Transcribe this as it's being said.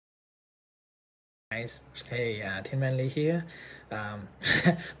guys. Hey, Tin Man Lee here.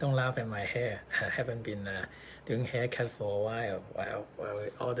 Don't laugh at my hair. I haven't been doing haircut for a while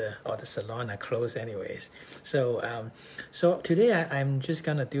all the salon are closed anyways. So today I'm just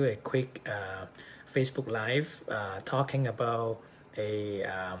gonna do a quick Facebook Live talking about a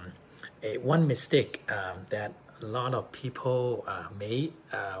one mistake that a lot of people made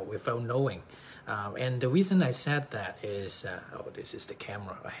without knowing. And the reason I said that is, oh, this is the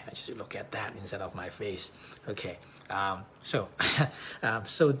camera, right? I should look at that instead of my face. Okay, so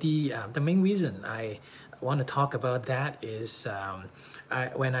the main reason I want to talk about that is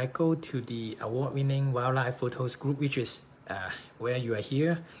when I go to the award-winning Wildlife Photos group, which is where you are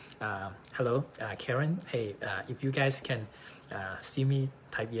here. Hello, Karen. Hey, if you guys can see me,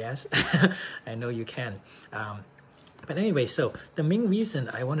 type yes. I know you can. But anyway, so the main reason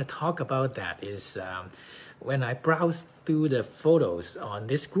I want to talk about that is when I browse through the photos on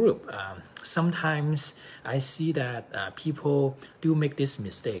this group, sometimes I see that people do make this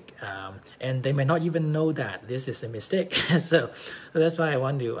mistake, and they may not even know that this is a mistake. So that's why I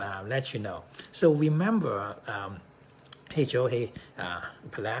want to let you know. So remember, hey Joe, hey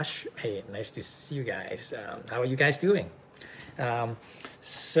Palash, hey, nice to see you guys. How are you guys doing?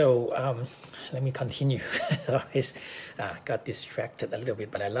 Let me continue. I got distracted a little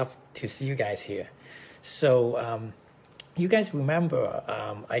bit, but I love to see you guys here. So you guys remember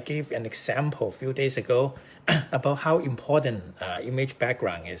I gave an example a few days ago about how important image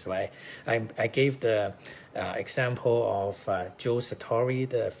background is, right? I gave the example of Joe Sartore,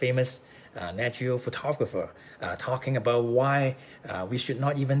 the famous Nat Geo photographer, talking about why we should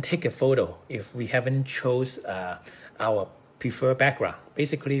not even take a photo if we haven't chose our preferred background.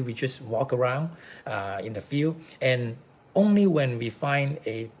 Basically, we just walk around in the field, and only when we find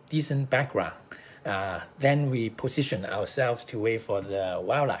a decent background, then we position ourselves to wait for the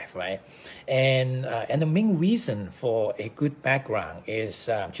wildlife, right? And the main reason for a good background is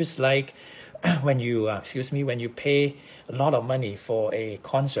just like when you when you pay a lot of money for a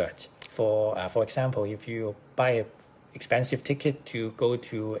concert. For example, if you buy an expensive ticket to go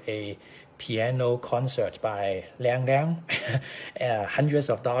to a piano concert by Liang Liang, hundreds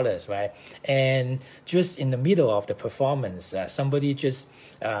of dollars, right? And just in the middle of the performance, somebody's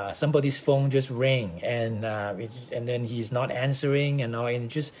phone just rang, and then he's not answering, and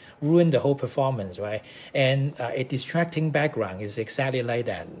just ruined the whole performance, right? And a distracting background is exactly like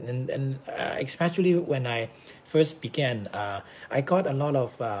that. And especially when I first began, I got a lot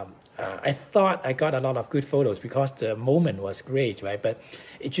of I thought I got a lot of good photos because the moment was great, right? But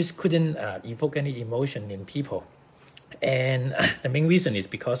it just couldn't evoke any emotion in people. And the main reason is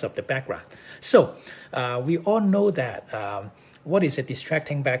because of the background. So we all know that what is a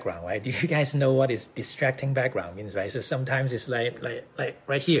distracting background, right? Do you guys know what is distracting background means, right? So sometimes it's like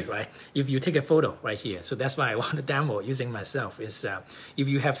right here, right? If you take a photo right here, so that's why I want to demo using myself, is if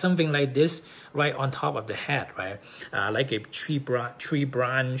you have something like this right on top of the head, right? Like a tree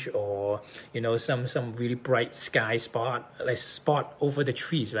branch, or some really bright sky spot, like spot over the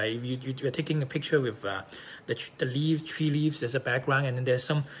trees, right? If you're taking a picture with the tree leaves as a background, and then there's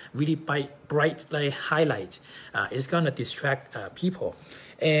some really bright like highlight, it's gonna distract people,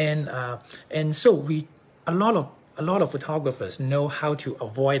 and so a lot of photographers know how to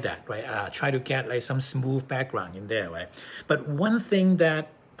avoid that, right? Try to get like some smooth background in there, right? But one thing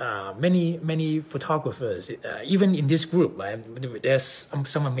that many photographers, even in this group, right? There's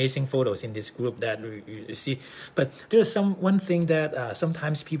some amazing photos in this group that you see, but there's one thing that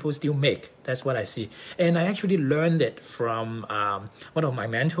sometimes people still make. That's what I see, and I actually learned it from one of my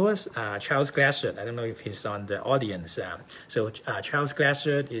mentors, Charles Glassard. I don't know if he's on the audience. Charles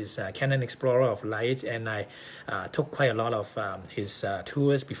Glassard is a Canon Explorer of Light, and I took quite a lot of his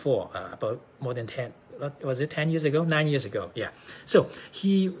tours before, about more than 10. Was it 10 years ago? 9 years ago, yeah. So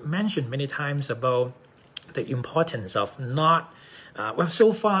he mentioned many times about the importance of not, well,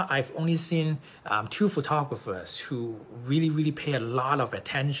 so far I've only seen two photographers who really pay a lot of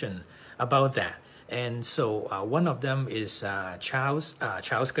attention about that. And so one of them is Charles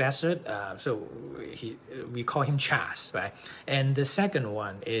Glassard. So we call him Chas, right? And the second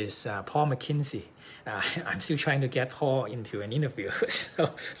one is Paul McKinsey. I'm still trying to get Paul into an interview.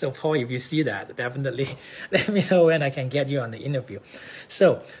 So Paul, if you see that, definitely let me know when I can get you on the interview.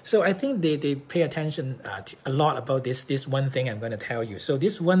 So I think they pay attention a lot about this one thing I'm going to tell you. So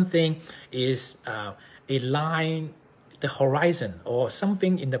this one thing is a line, the horizon, or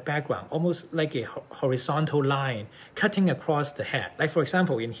something in the background, almost like a horizontal line cutting across the head. Like for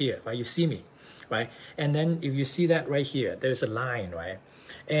example, in here, right, you see me, right? And then if you see that right here, there's a line, right?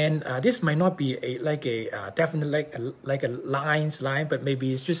 And this might not be definitely like a line, but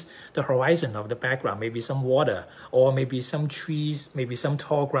maybe it's just the horizon of the background, maybe some water, or maybe some trees, maybe some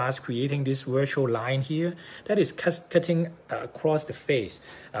tall grass creating this virtual line here that is cutting across the face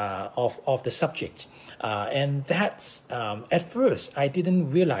of the subject. And that's, at first, I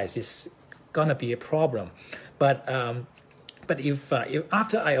didn't realize it's gonna be a problem. But if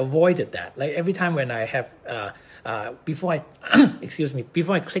after I avoided that, like every time when I have, before I, excuse me,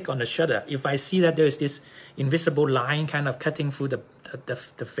 before I click on the shutter, if I see that there's this invisible line kind of cutting through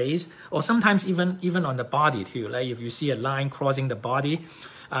the face, or sometimes even on the body too, like if you see a line crossing the body,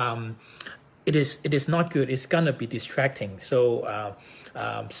 it is not good. It's gonna be distracting. So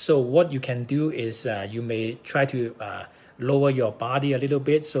so what you can do is you may try to lower your body a little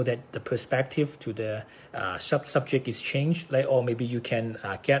bit so that the perspective to the subject is changed, like, or maybe you can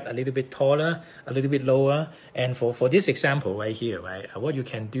get a little bit taller, a little bit lower. And for this example right here, right, what you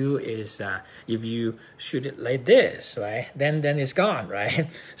can do is if you shoot it like this, right, then it's gone, right?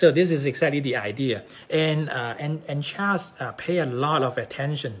 So this is exactly the idea. And Charles pay a lot of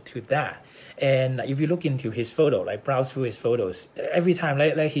attention to that. And if you look into his photo, like browse through his photos, every time,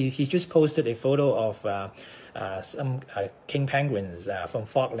 like he just posted a photo of some king penguins from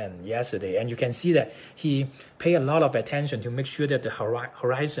Falkland yesterday, and you can see that he pay a lot of attention to make sure that the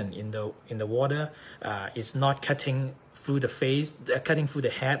horizon in the water is not cutting through the face, cutting through the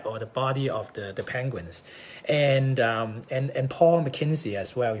head or the body of the penguins. And Paul McKenzie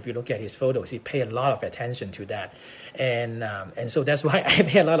as well, if you look at his photos, he pay a lot of attention to that. And so that's why I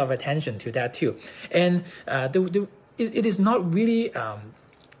pay a lot of attention to that too. And it is not really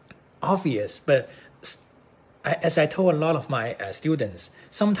obvious, but as I told a lot of my students,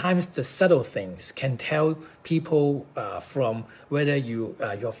 sometimes the subtle things can tell people from whether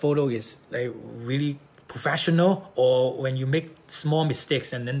your photo is like really professional, or when you make small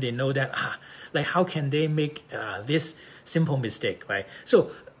mistakes and then they know that like how can they make this simple mistake, right?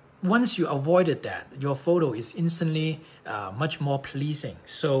 So once you avoided that, your photo is instantly much more pleasing.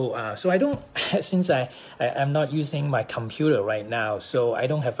 So so I don't, since I'm not using my computer right now, so I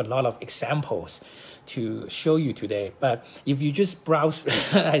don't have a lot of examples to show you today. But if you just browse,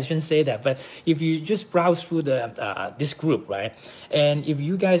 I shouldn't say that, but if you just browse through the this group, right, and if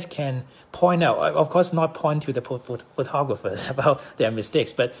you guys can point out, of course not point to the photographers about their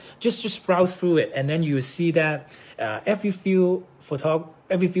mistakes, but just browse through it, and then you see that every few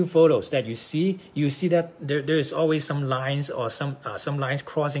photos that you see that there is always some lines, or some lines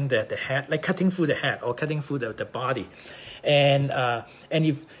crossing the head, like cutting through the head or cutting through the body. And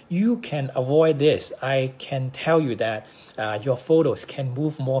if you can avoid this, I can tell you that your photos can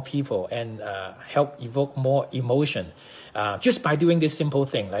move more people and help evoke more emotion. Just by doing this simple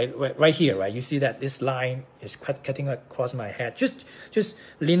thing, right here, right? You see that this line is cutting across my head. Just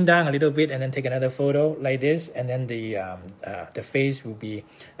lean down a little bit and then take another photo like this, and then the face will be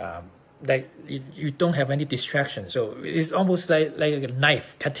like you don't have any distraction. So it's almost like a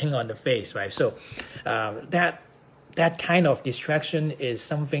knife cutting on the face, right? So that kind of distraction is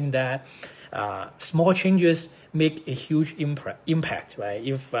something that small changes make a huge impact, right?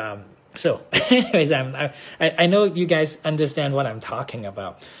 If so anyways, I know you guys understand what I'm talking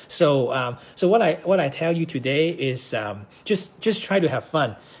about. So so what I tell you today is just try to have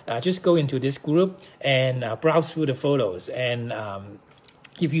fun. Just go into this group and browse through the photos, and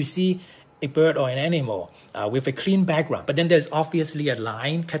if you see a bird or an animal with a clean background, but then there's obviously a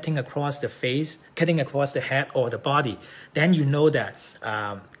line cutting across the face, cutting across the head or the body, then you know that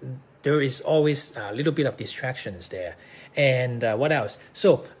there is always a little bit of distractions there. And what else?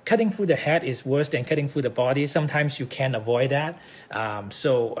 So cutting through the head is worse than cutting through the body. Sometimes you can avoid that.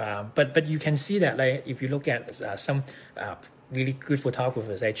 But you can see that, like if you look at some really good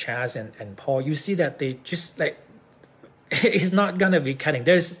photographers like Chaz and Paul, you see that they just like, it's not gonna be cutting.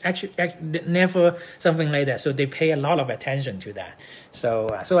 There's actually never something like that. So they pay a lot of attention to that.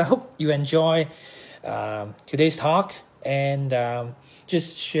 So so I hope you enjoy today's talk, and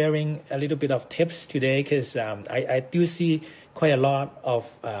just sharing a little bit of tips today, because I do see quite a lot of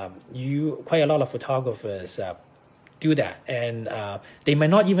photographers do that, and they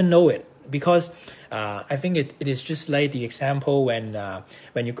might not even know it, because I think it is just like the example when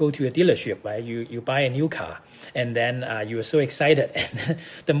you go to a dealership, right? You buy a new car, and then you are so excited, and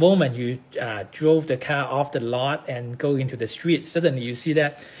the moment you drove the car off the lot and go into the street, suddenly you see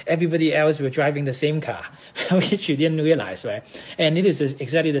that everybody else were driving the same car, which you didn't realize, right? And it is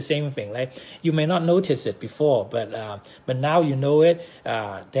exactly the same thing. Like you may not notice it before, but now you know it.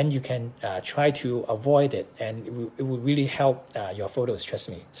 Then you can try to avoid it, and it will really help your photos. Trust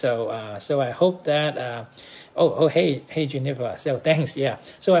me. So So I hope that hey Jennifer, so thanks. Yeah,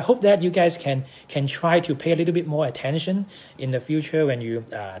 so I hope that you guys can try to pay a little bit more attention in the future when you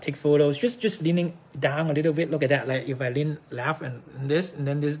take photos. Just leaning down a little bit. Look at that. Like if I lean left and this, and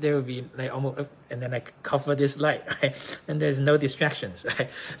then this, there will be like almost, and then I cover this light, right? And there's no distractions, right?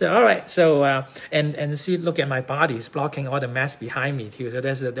 So all right, so and see, look at my body, it's blocking all the mess behind me too. So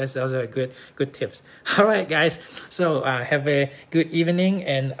that's also a good tips. All right, guys. So have a good evening,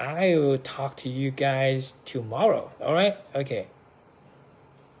 and I will talk to you guys tomorrow. All right. Okay.